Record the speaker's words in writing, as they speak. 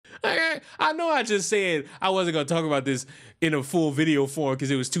I know I just said I wasn't going to talk about this in a full video form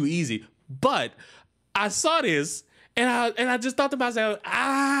because it was too easy, but I saw this and I just thought to myself,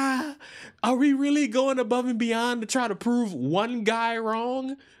 are we really going above and beyond to try to prove one guy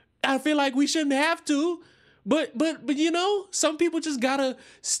wrong? I feel like we shouldn't have to. But you know, some people just gotta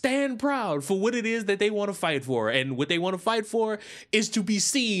stand proud for what it is that they want to fight for, and what they want to fight for is to be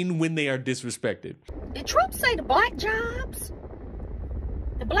seen when they are disrespected. Did Trump say the black jobs?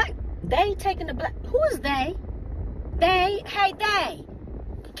 They taking the black. Who is they? They. Hey, they.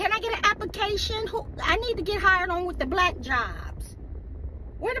 Can I get an application? I need to get hired on with the black jobs.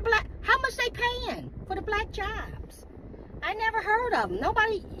 Where the black? How much they paying for the black jobs? I never heard of them.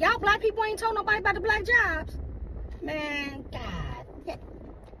 Nobody, y'all black people ain't told nobody about the black jobs. Man, God,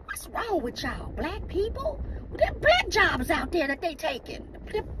 what's wrong with y'all, black people? There are black jobs out there that they taking.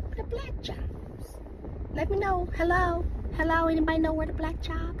 The black jobs. Let me know. Hello? Hello? Anybody know where the black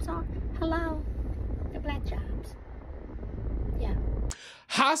jobs are? Hello? The black jobs. Yeah.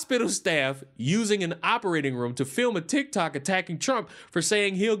 Hospital staff using an operating room to film a TikTok attacking Trump for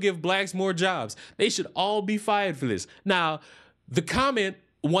saying he'll give blacks more jobs. They should all be fired for this. Now, the comment,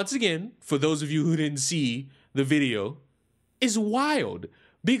 once again, for those of you who didn't see the video, is wild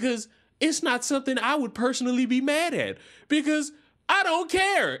because it's not something I would personally be mad at because I don't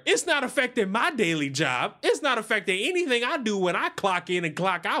care. It's not affecting my daily job. It's not affecting anything I do when I clock in and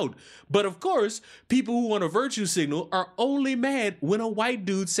clock out. But of course, people who want a virtue signal are only mad when a white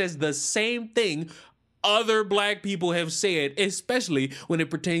dude says the same thing other black people have said, especially when it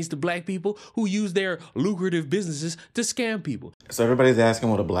pertains to black people who use their lucrative businesses to scam people. So everybody's asking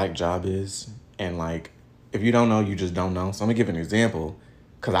what a black job is. And like, if you don't know, you just don't know. So I'm gonna give an example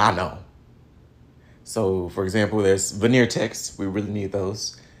because I know. So, for example, there's veneer techs. We really need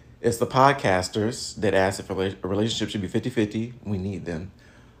those. It's the podcasters that ask if a relationship should be 50-50. We need them.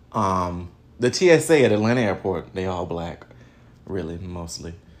 The TSA at Atlanta Airport, they all black, really,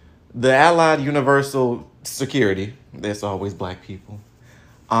 mostly. The Allied Universal Security, there's always black people.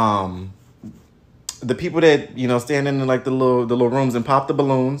 The people that, you know, stand in like the little rooms and pop the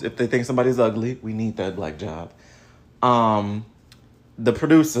balloons if they think somebody's ugly, we need that black job. The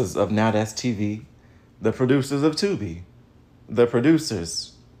producers of Now That's TV, the producers of Tubi, the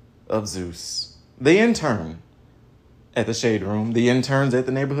producers of Zeus, the intern at the Shade Room, the interns at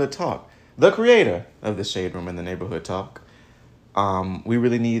the Neighborhood Talk, the creator of the Shade Room and the Neighborhood Talk. We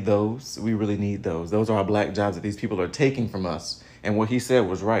really need those. We really need those. Those are our black jobs that these people are taking from us. And what he said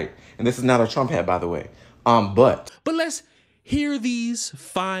was right. And this is not a Trump hat, by the way. But let's hear these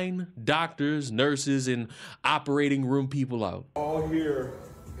fine doctors, nurses, and operating room people out. All here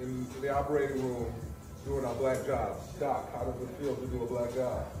in the operating room doing our black jobs. Doc, how does it feel to do a black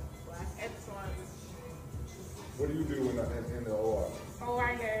job? Black excellence. What do you do in the OR?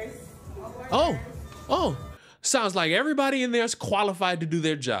 OR nurse. Oh, sounds like everybody in there is qualified to do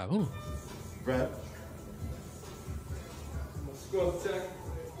their job. Ooh. Brad? Skull check.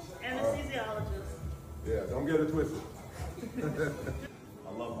 Anesthesiologist. Yeah, don't get it twisted.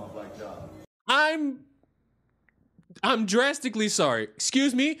 I love my black job. I'm drastically sorry.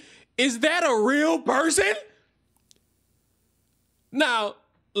 Excuse me? Is that a real person? Now,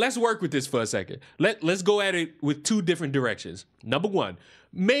 let's work with this for a second. Let's go at it with two different directions. Number one,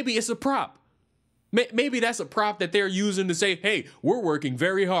 maybe it's a prop. Maybe that's a prop that they're using to say, hey, we're working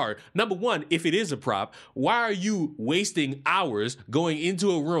very hard. Number one, if it is a prop, why are you wasting hours going into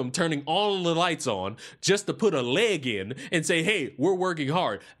a room, turning all of the lights on just to put a leg in and say, hey, we're working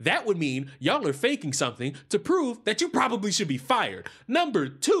hard? That would mean y'all are faking something to prove that you probably should be fired. Number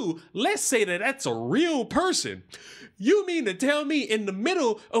two, let's say that that's a real person. You mean to tell me in the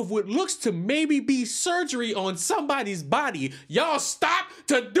middle of what looks to maybe be surgery on somebody's body, y'all stop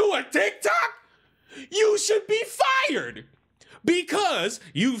to do a TikTok? You should be fired because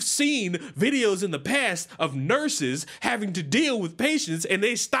you've seen videos in the past of nurses having to deal with patients and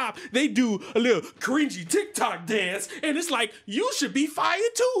they stop, they do a little cringy TikTok dance and it's like, you should be fired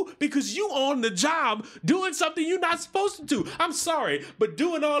too because you on the job doing something you're not supposed to do. I'm sorry, but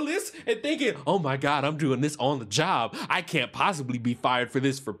doing all this and thinking, oh my God, I'm doing this on the job. I can't possibly be fired for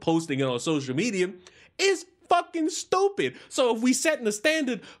this for posting it on social media is fucking stupid. So if we setting a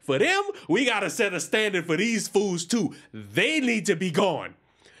standard for them, we gotta set a standard for these fools too. They need to be gone.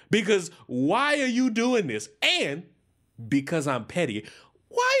 Because why are you doing this? And because I'm petty,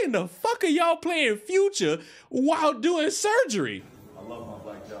 why in the fuck are y'all playing Future while doing surgery? I love my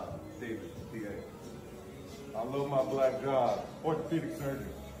black job. David, PA. I love my black job. Orthopedic surgeon.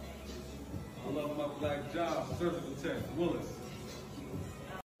 I love my black job. Surgical tech. Willis.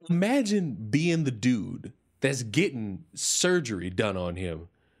 Imagine being the dude that's getting surgery done on him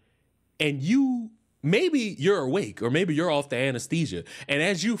and maybe you're awake or maybe you're off the anesthesia. And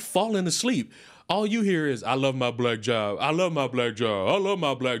as you falling asleep, all you hear is, I love my black job. I love my black job. I love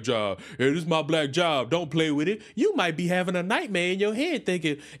my black job. It is my black job. Don't play with it. You might be having a nightmare in your head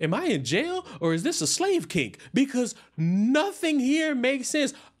thinking, am I in jail or is this a slave kink? Because nothing here makes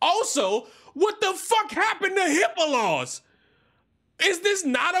sense. Also, what the fuck happened to HIPAA laws? Is this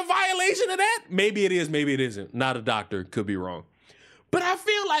not a violation of that? Maybe it is, maybe it isn't. Not a doctor, could be wrong. But I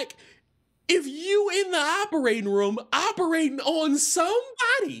feel like if you in the operating room operating on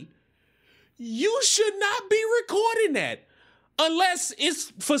somebody, you should not be recording that unless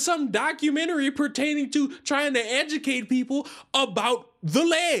it's for some documentary pertaining to trying to educate people about the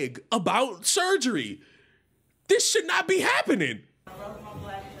leg, about surgery. This should not be happening. I love my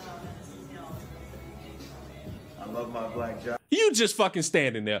black job, anesthesiologist. I love my black job. You just fucking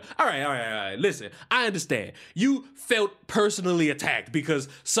standing there. All right. Listen, I understand. You felt personally attacked because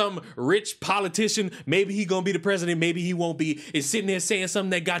some rich politician, maybe he gonna be the president, maybe he won't be, is sitting there saying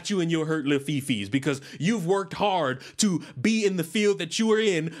something that got you in your hurt little fifis because you've worked hard to be in the field that you are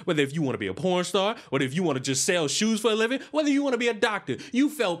in, whether if you want to be a porn star, whether if you want to just sell shoes for a living, whether you want to be a doctor. You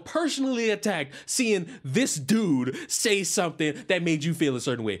felt personally attacked seeing this dude say something that made you feel a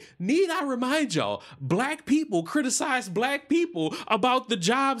certain way. Need I remind y'all, black people criticize black people about the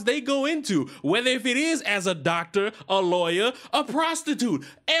jobs they go into, whether if it is as a doctor, a lawyer, a prostitute.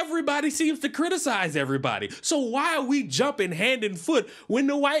 Everybody seems to criticize everybody. So why are we jumping hand and foot when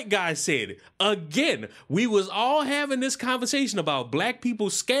the white guy said it? Again, we was all having this conversation about black people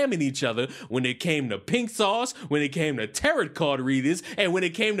scamming each other when it came to pink sauce, when it came to tarot card readers, and when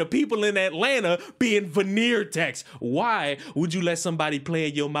it came to people in Atlanta being veneer techs. Why would you let somebody play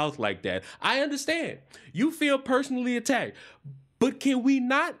in your mouth like that? I understand. You feel personally attacked. But can we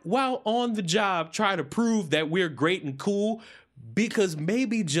not, while on the job, try to prove that we're great and cool? Because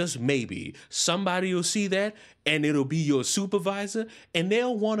maybe, just maybe, somebody will see that and it'll be your supervisor and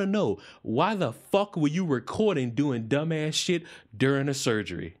they'll want to know, why the fuck were you recording doing dumbass shit during a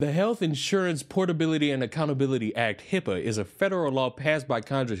surgery? The Health Insurance Portability and Accountability Act, HIPAA, is a federal law passed by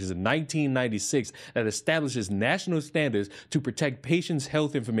Congress in 1996 that establishes national standards to protect patients'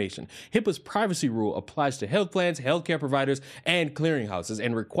 health information. HIPAA's privacy rule applies to health plans, healthcare providers, and clearinghouses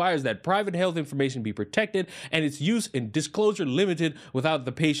and requires that private health information be protected and its use and disclosure limited without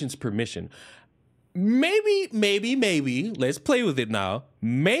the patient's permission. Maybe, let's play with it now.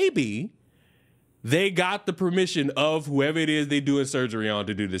 Maybe they got the permission of whoever it is they doing surgery on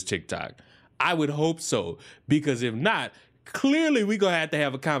to do this TikTok. I would hope so, because if not, clearly we're going to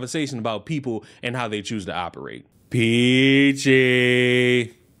have a conversation about people and how they choose to operate.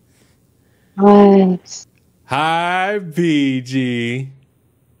 Peachy. What? Hi, PG.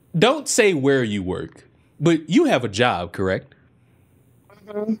 Don't say where you work, but you have a job, correct?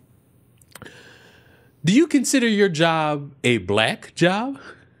 Mm-hmm. Do you consider your job a black job?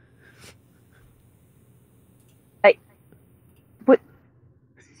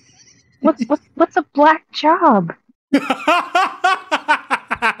 What's a black job? It's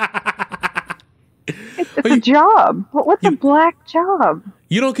a job. What's a black job?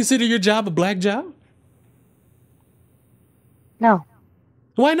 You don't consider your job a black job? No.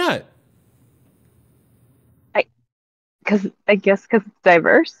 Why not? I guess because it's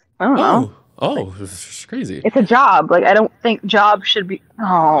diverse. I don't know. Oh, it's crazy. It's a job. Like, I don't think jobs should be.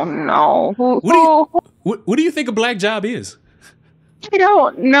 Oh no. What do you think a black job is? I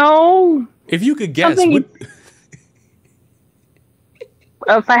don't know. If you could guess, if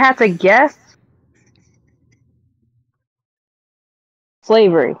I had to guess,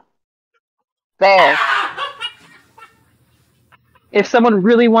 slavery. There. If someone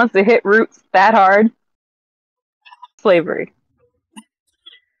really wants to hit roots that hard, slavery.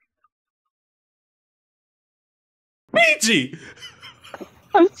 Peachy!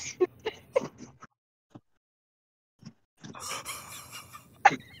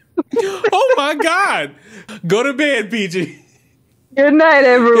 Oh my God! Go to bed, PG. Good night,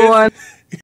 everyone.